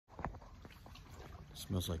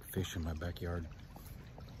Smells like fish in my backyard.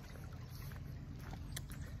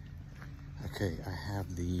 Okay, I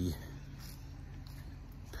have the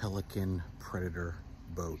Pelican Predator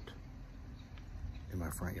boat in my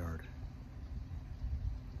front yard.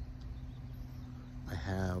 I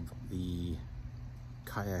have the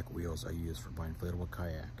kayak wheels I use for my inflatable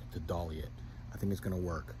kayak to dolly it. I think it's gonna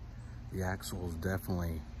work. The axle is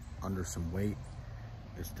definitely under some weight.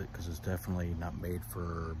 It's because it's definitely not made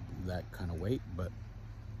for that kind of weight, but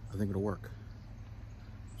I think it'll work.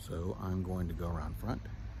 So I'm going to go around front.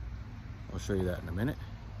 I'll show you that in a minute.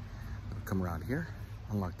 I'll come around here,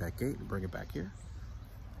 unlock that gate, and bring it back here,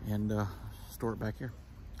 and store it back here.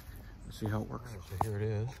 Let's see how it works. Right, so here it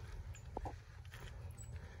is,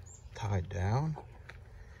 tied down.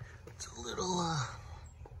 It's a little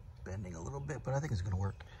bending a little bit, but I think it's gonna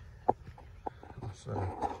work. So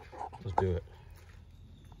let's do it.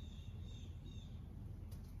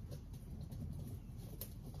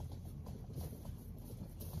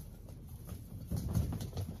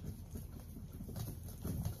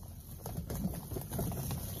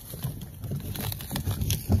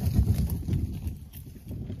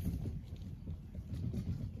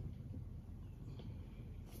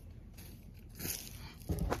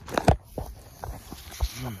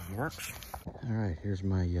 Works. All right, here's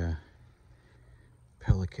my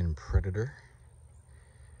Pelican Predator.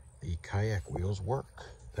 The kayak wheels work.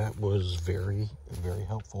 That was very, very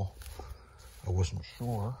helpful. I wasn't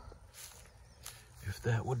sure if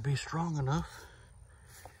that would be strong enough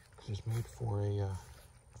because it's made for a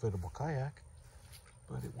inflatable kayak,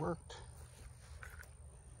 but it worked.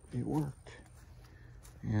 It worked.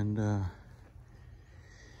 And I'm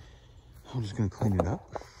just gonna clean it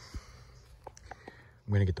up.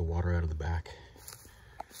 I'm gonna get the water out of the back.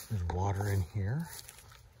 There's water in here.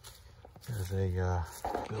 There's a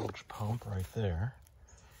bilge pump right there.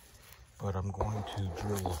 But I'm going to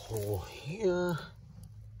drill a hole here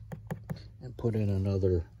and put in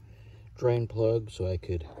another drain plug so I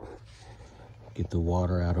could get the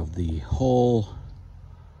water out of the hole.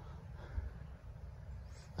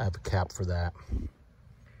 I have a cap for that.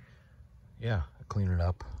 Yeah, I'll clean it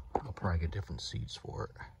up. I'll probably get different seats for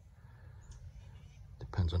it.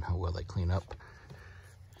 Depends on how well I clean up.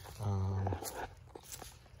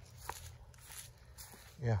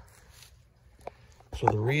 Yeah. So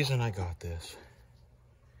the reason I got this,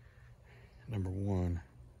 number one,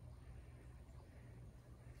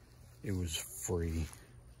 it was free.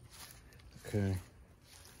 Okay.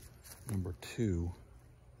 Number two,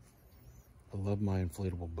 I love my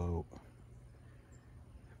inflatable boat,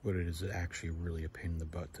 but it is actually really a pain in the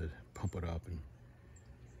butt to pump it up. And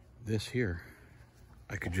this here,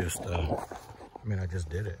 I could just, I just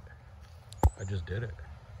did it. I just did it.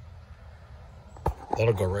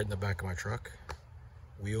 That'll go right in the back of my truck.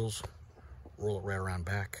 Wheels, roll it right around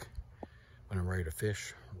back. When I'm ready to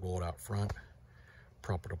fish, roll it out front,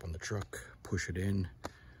 prop it up on the truck, push it in.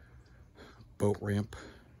 Boat ramp,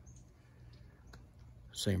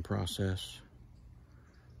 same process.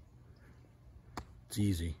 It's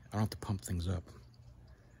easy. I don't have to pump things up.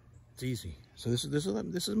 It's easy. So this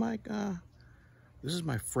is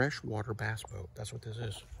my freshwater bass boat. That's what this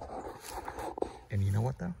is. And you know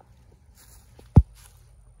what though?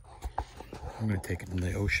 I'm gonna take it in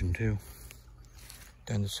the ocean too.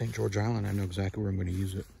 Down to St. George Island, I know exactly where I'm gonna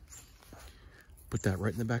use it. Put that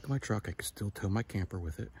right in the back of my truck. I can still tow my camper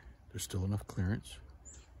with it. There's still enough clearance.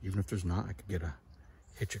 Even if there's not, I could get a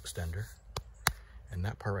hitch extender. And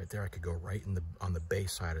that part right there, I could go right in on the bay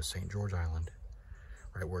side of St. George Island,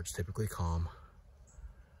 right where it's typically calm,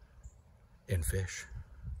 and fish.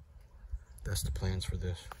 That's the plans for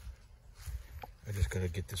this. I just gotta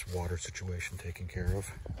get this water situation taken care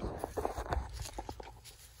of.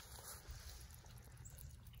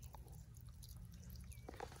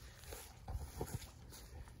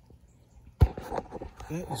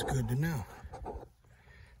 That is good to know.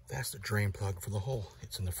 That's the drain plug for the hole.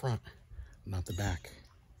 It's in the front, not the back.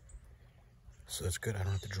 So that's good. I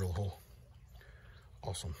don't have to drill a hole.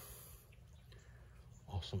 Awesome.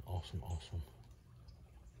 Awesome, awesome, awesome.